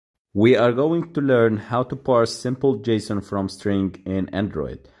We are going to learn how to parse simple JSON from string in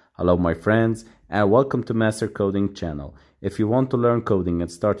Android. Hello my friends and welcome to Master Coding channel. If you want to learn coding and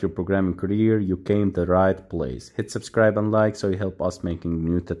start your programming career, you came to the right place. Hit subscribe and like so you help us making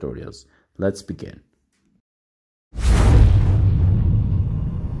new tutorials. Let's begin.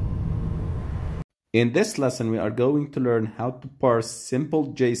 In this lesson, we are going to learn how to parse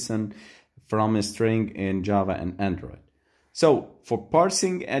simple JSON from a string in Java and Android. So, for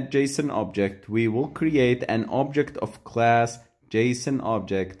parsing a JSON object, we will create an object of class JSON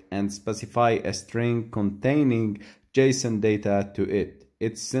object and specify a string containing JSON data to it.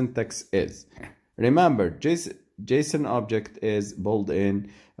 Its syntax is, remember, JSON object is built in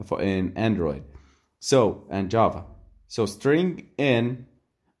Android, and Java. So string in,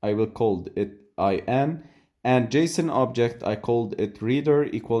 I will call it in, and JSON object, I called it reader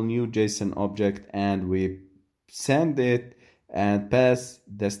equal new JSON object, and we send it and pass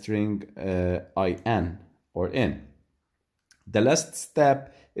the string in or in. The last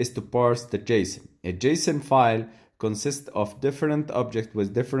step is to parse the JSON. A JSON file consists of different objects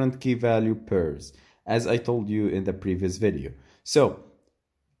with different key value pairs, as I told you in the previous video. So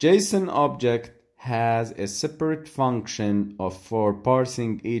JSON object has a separate function for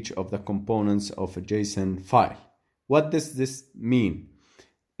parsing each of the components of a JSON file. What does this mean?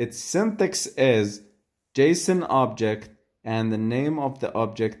 Its syntax is JSON object and the name of the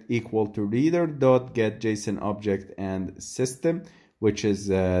object equal to reader.getJSON object and system, which is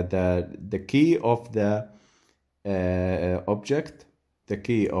the key of the object, the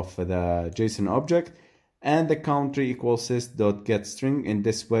key of the JSON object, and the country equals sys.getString. In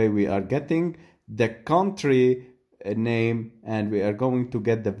this way, we are getting the country name and we are going to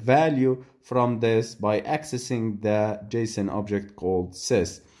get the value from this by accessing the JSON object called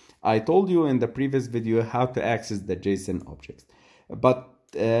sys. I told you in the previous video how to access the JSON objects, but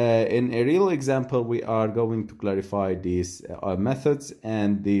in a real example we are going to clarify these methods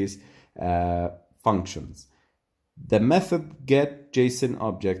and these functions. The method getJSON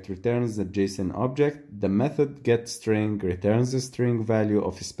object returns the JSON object. The method getString returns the string value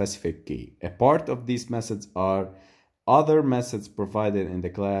of a specific key. A part of these methods are other methods provided in the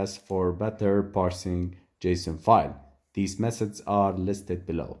class for better parsing JSON file. These methods are listed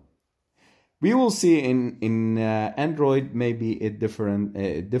below. We will see in Android maybe it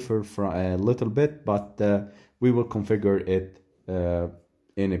differ from a little bit, but we will configure it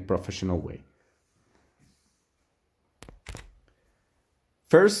in a professional way.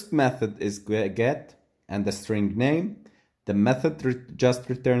 First method is get and the string name. The method just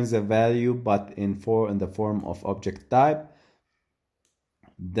returns a value, but in the form of object type.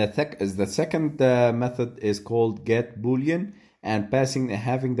 The second method is called get boolean and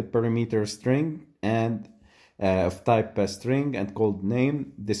having the parameter string and of type string and called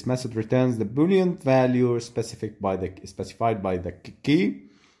name. This method returns the boolean value specified by the key.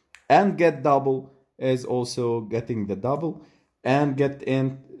 And get double is also getting the double. And get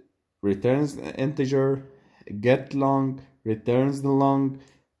int returns the integer, get long returns the long,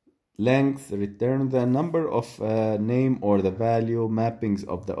 length returns the number of name or the value mappings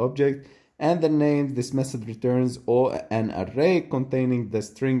of the object, and the name, this method returns an array containing the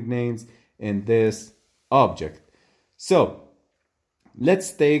string names in this object. So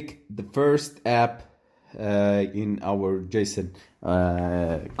let's take the first app in our JSON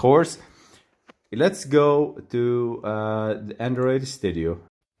course. Let's go to the Android Studio.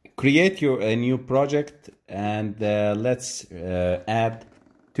 Create a new project and let's add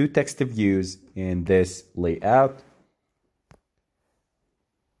two text views in this layout.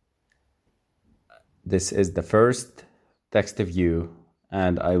 This is the first text view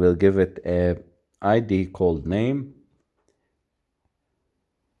and I will give it a ID called name,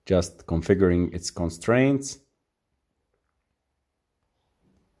 just configuring its constraints.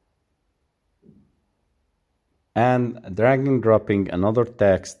 And dragging and dropping another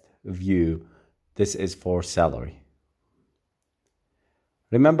text view. This is for salary.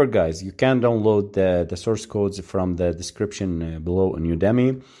 Remember guys, you can download the source codes from the description below on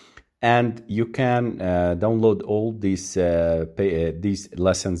Udemy, and you can download all these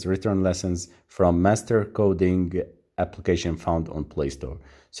lessons, written lessons from Master Coding application found on Play Store.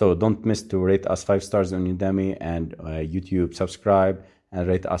 So don't miss to rate us 5 stars on Udemy and YouTube, subscribe and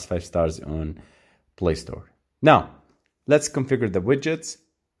rate us 5 stars on Play Store. Now, let's configure the widgets,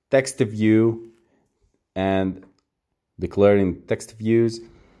 text view, and declaring text views,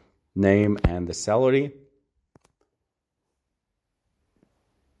 name, and the salary.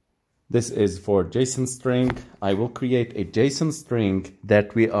 This is for JSON string. I will create a JSON string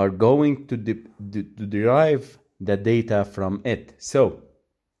that we are going to derive the data from it. So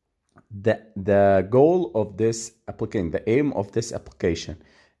the goal of this application, the aim of this application,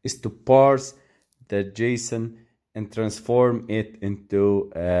 is to parse the JSON and transform it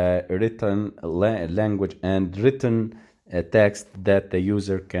into written language and written text that the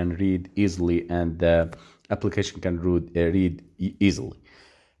user can read easily and the application can read easily.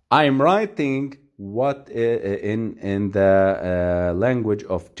 I am writing what in the language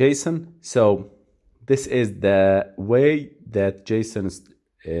of JSON. So this is the way that JSON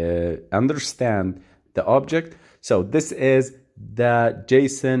understand the object. So this is the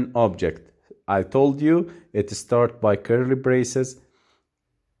JSON object. I told you it starts by curly braces,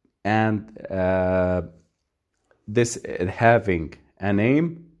 and this having a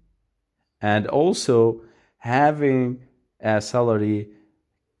name and also having a salary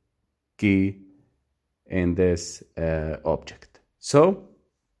key in this object. So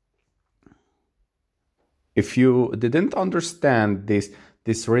if you didn't understand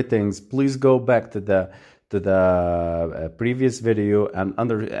these ratings, please go back to the previous video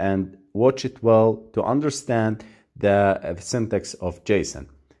and watch it well to understand the syntax of JSON.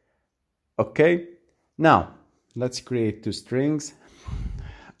 Okay, now let's create two strings.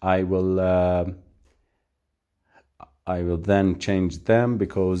 I will then change them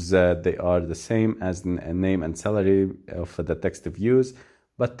because they are the same as name and salary of the text views,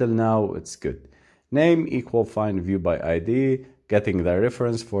 but till now it's good. Name equal find view by ID, getting the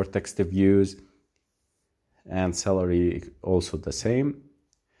reference for text views, and salary also the same.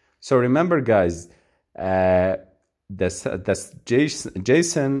 So remember, guys, this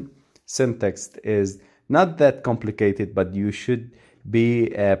JSON syntax is not that complicated, but you should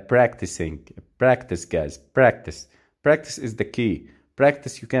be practicing. Practice, guys. Practice. Practice is the key.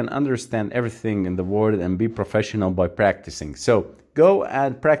 Practice, you can understand everything in the world and be professional by practicing. So go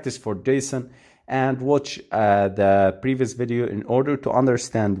and practice for JSON and watch the previous video in order to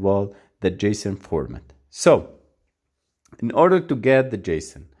understand well the JSON format. So in order to get the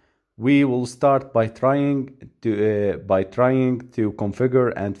JSON, we will start by trying to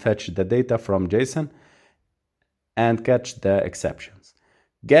configure and fetch the data from JSON and catch the exceptions.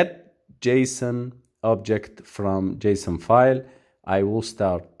 Get JSON object from JSON file. I will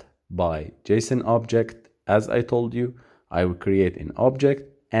start by JSON object. As I told you, I will create an object,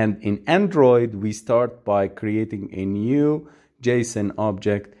 and in Android we start by creating a new JSON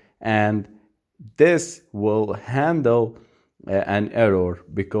object, and this will handle an error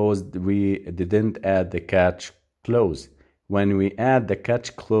because we didn't add the catch clause. When we add the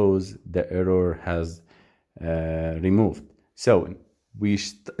catch clause, the error has removed. So we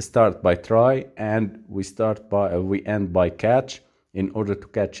start by try, and we end by catch in order to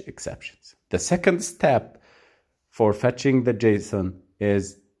catch exceptions. The second step for fetching the JSON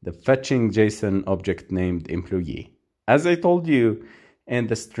is the fetching JSON object named employee. As I told you in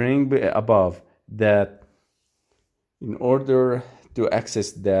the string above, that in order to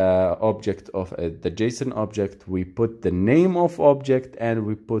access the object of the JSON object, we put the name of object and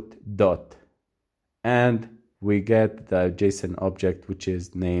we put dot, and we get the JSON object which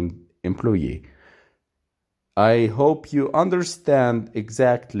is named employee. I hope you understand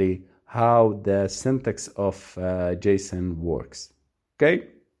exactly how the syntax of JSON works. Okay,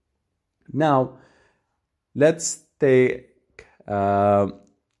 now let's take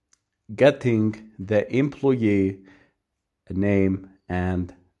getting the employee name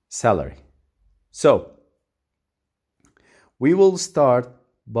and salary. So we will start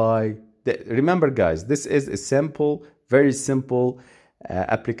by remember, guys, this is a simple, very simple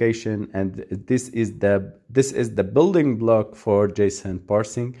application, and this is the building block for JSON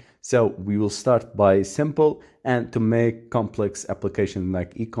parsing. So we will start by simple, and to make complex applications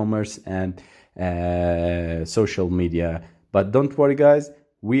like e-commerce and social media. But don't worry, guys,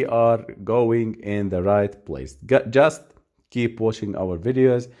 we are going in the right place. Just keep watching our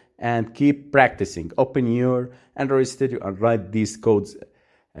videos and keep practicing. Open your Android Studio and write these codes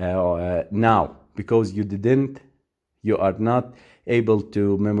now, because you are not able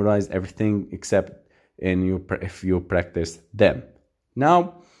to memorize everything except if you practice them.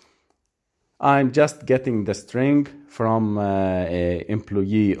 Now I'm just getting the string from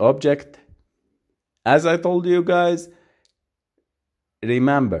employee object. As I told you, guys,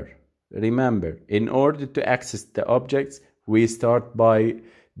 remember, in order to access the objects, we start by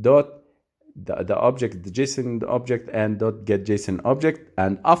dot the object, the JSON object, and dot get JSON object,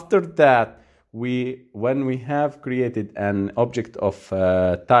 and after that, when we have created an object of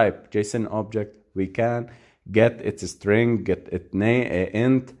type JSON object, we can get its string, get its name,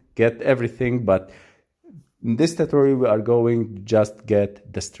 int, get everything. But in this tutorial, we are going to just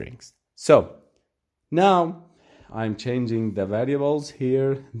get the strings. So now I'm changing the variables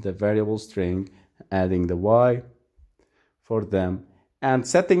here, the variable string, adding the y for them, and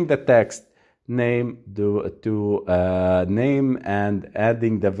setting the text name to name and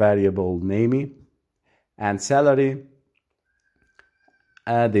adding the variable name, and salary,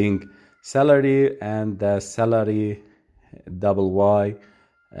 adding salary and the salary double y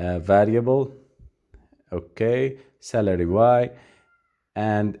variable. Okay, salary y.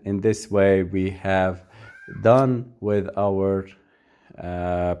 And in this way we have done with our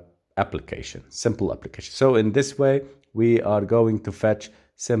application, simple application. So in this way we are going to fetch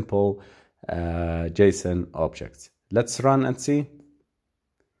simple JSON objects. Let's run and see.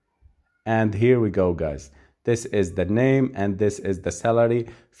 And here we go, guys. This is the name and this is the salary,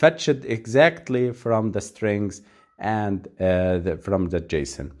 fetched exactly from the strings and from the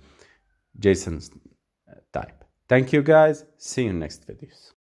JSON type. Thank you, guys. See you in next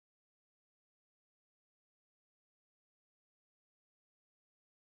videos.